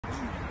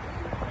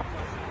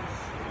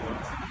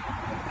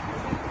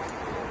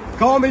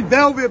Call me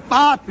Velvet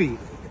Poppy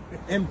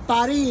in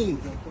Paris.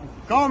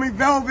 Call me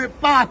Velvet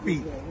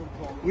Poppy.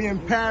 We in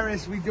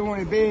Paris. We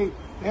doing it big.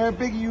 Eric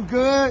Biggie, you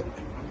good?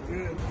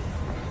 Good.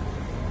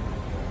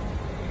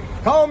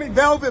 Call me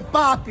Velvet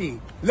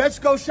Poppy. Let's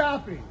go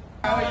shopping.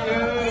 How are you?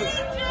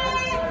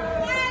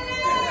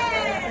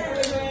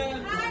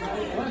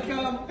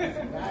 Welcome.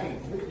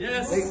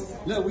 Yes. Hey,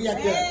 look, we at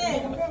the.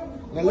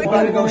 Now we're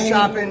about to go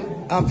shopping.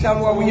 Tell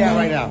me where we at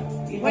right now.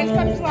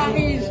 Welcome to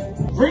Paris.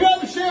 Bring out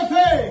the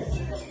champagne.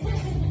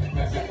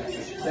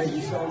 Thank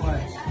you so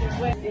much.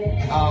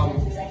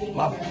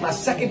 My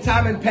second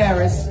time in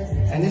Paris,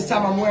 and this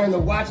time I'm wearing the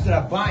watch that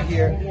I bought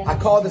here. I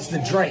call this the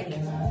Drake. You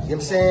know what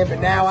I'm saying? But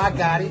now I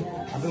got it.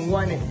 I've been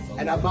wanting it,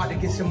 and I'm about to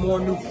get some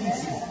more new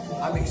pieces.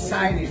 I'm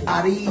excited.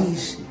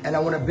 Paris, and I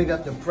want to big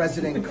up the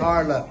President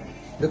Carla.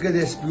 Look at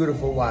this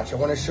beautiful watch. I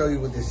want to show you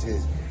what this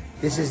is.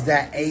 This is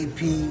that AP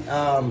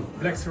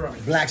black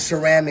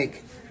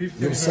ceramic. You know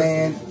what I'm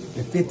saying?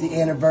 The 50th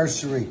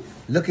anniversary.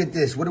 Look at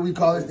this. What do we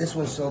call it? This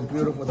one's so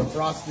beautiful. The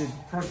frosted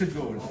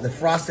gold. The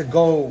frosted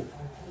gold.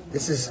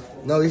 These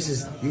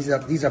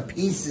are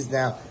pieces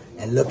now.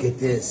 And look at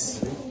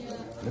this.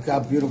 Look how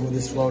beautiful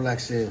this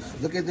Rolex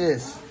is. Look at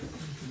this.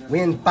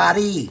 We in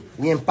Paris.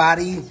 We in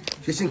Paris.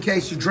 Just in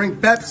case you drink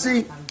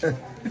Pepsi,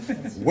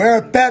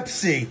 wear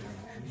Pepsi.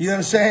 You know what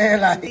I'm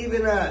saying? Like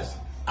even us.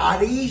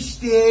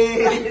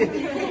 Aristide.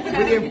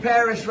 We're in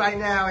Paris right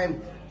now, and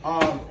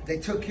they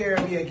took care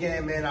of me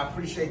again, man. I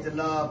appreciate the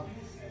love.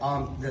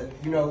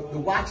 The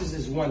watches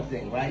is one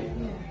thing, right?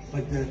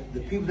 But the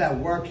people that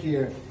work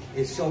here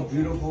is so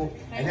beautiful,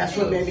 and that's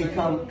what made me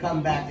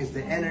come back. Is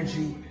the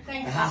energy,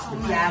 the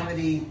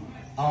hospitality,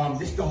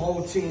 just the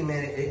whole team,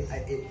 man.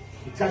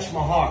 It touched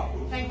my heart.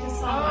 Thank you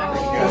so much.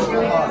 It touched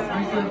my heart.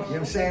 You know what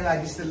I'm saying?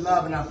 Like just the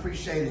love, and I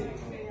appreciate it.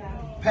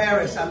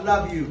 Paris, I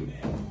love you.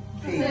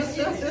 Peace.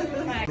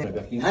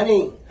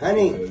 Honey,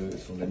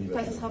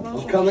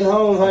 I'm coming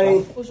home,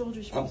 honey.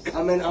 I'm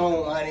coming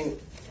home, honey.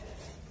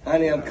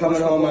 Honey, I'm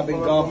coming home. I've been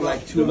gone for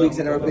like 2 weeks.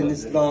 I've never been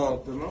this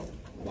long.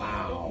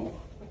 Wow.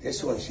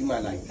 This one, she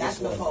might like this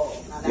one.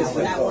 This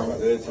one.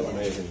 It's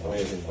amazing.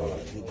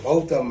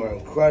 Both of them are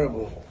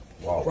incredible.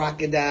 Wow.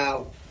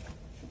 Crocodile.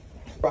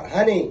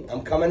 Honey,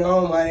 I'm coming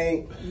home,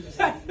 honey.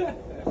 I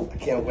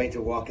can't wait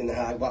to walk in the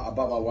house. I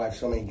bought my wife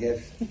so many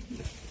gifts.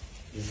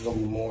 This is gonna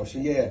be more. So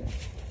yeah,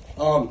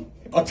 I'll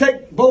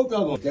take both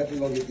of them. Definitely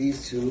gonna get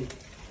these two.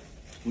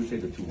 We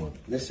take the 2-1.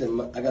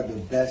 Listen, I got the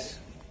best.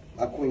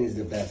 My queen is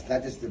the best.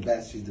 Not just the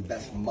best, she's the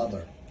best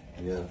mother.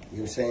 Yeah. You know what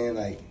I'm saying?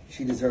 Like,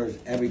 she deserves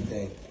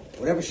everything.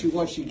 Whatever she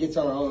wants, she gets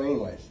on her own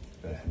anyways.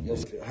 You know,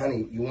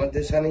 honey, you want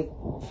this, honey?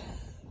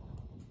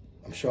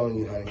 I'm showing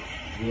you, honey.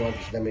 You want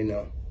this, let me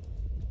know.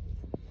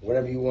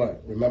 Whatever you want,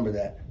 remember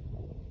that.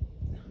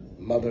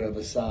 Mother of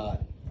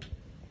Assad,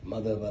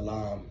 mother of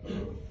Alam,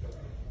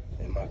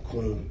 and my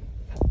queen.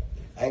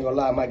 I ain't gonna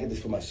lie, I might get this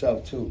for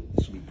myself too.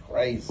 This will be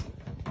crazy.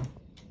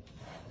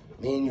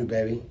 Me and you,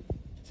 baby,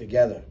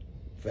 together.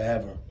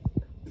 Forever.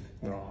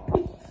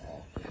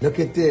 Look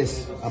at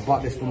this. I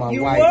bought this for my wife.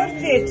 You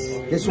worth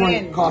it. This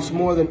one costs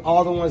more than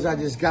all the ones I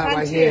just got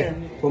right here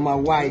for my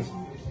wife.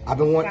 I've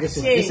been wanting this.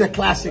 It's a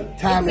classic,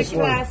 timeless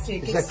one.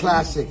 It's a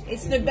classic.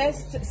 It's the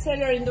best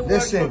seller in the world.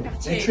 Listen,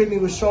 they treat me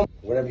with so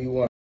whatever you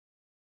want.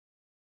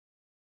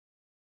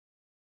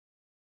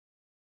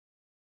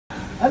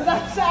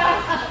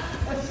 Alexa!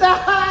 Come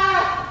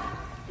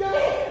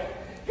here!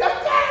 Come,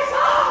 Daddy's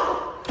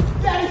home!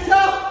 Daddy's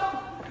home!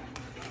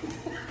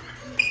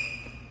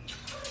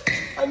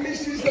 I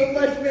miss you so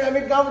much, man. I've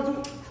been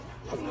gone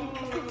for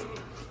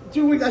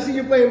 2 weeks. I see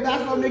you playing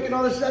basketball, making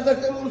all the shots. I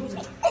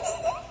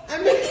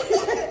miss you.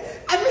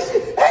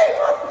 Hey,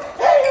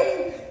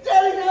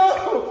 Daddy's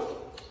home.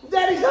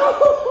 Daddy's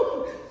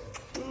home.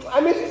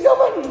 I miss you so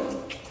much.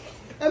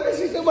 I miss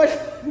you so much.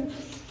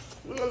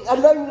 I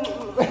love you.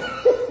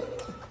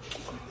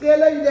 Say I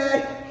love you, Dad.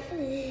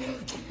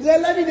 Say I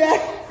love you, Dad.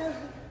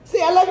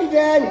 Say I love you,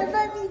 Dad. I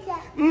love you,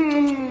 Dad.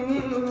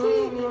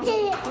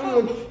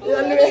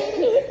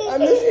 I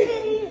miss you.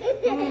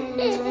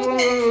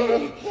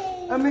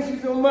 I miss you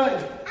so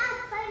much.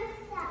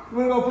 You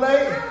wanna go play?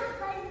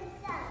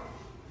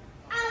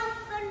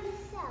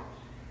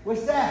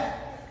 What's that?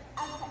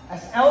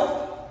 That's elf?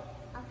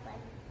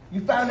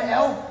 You found the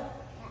elf?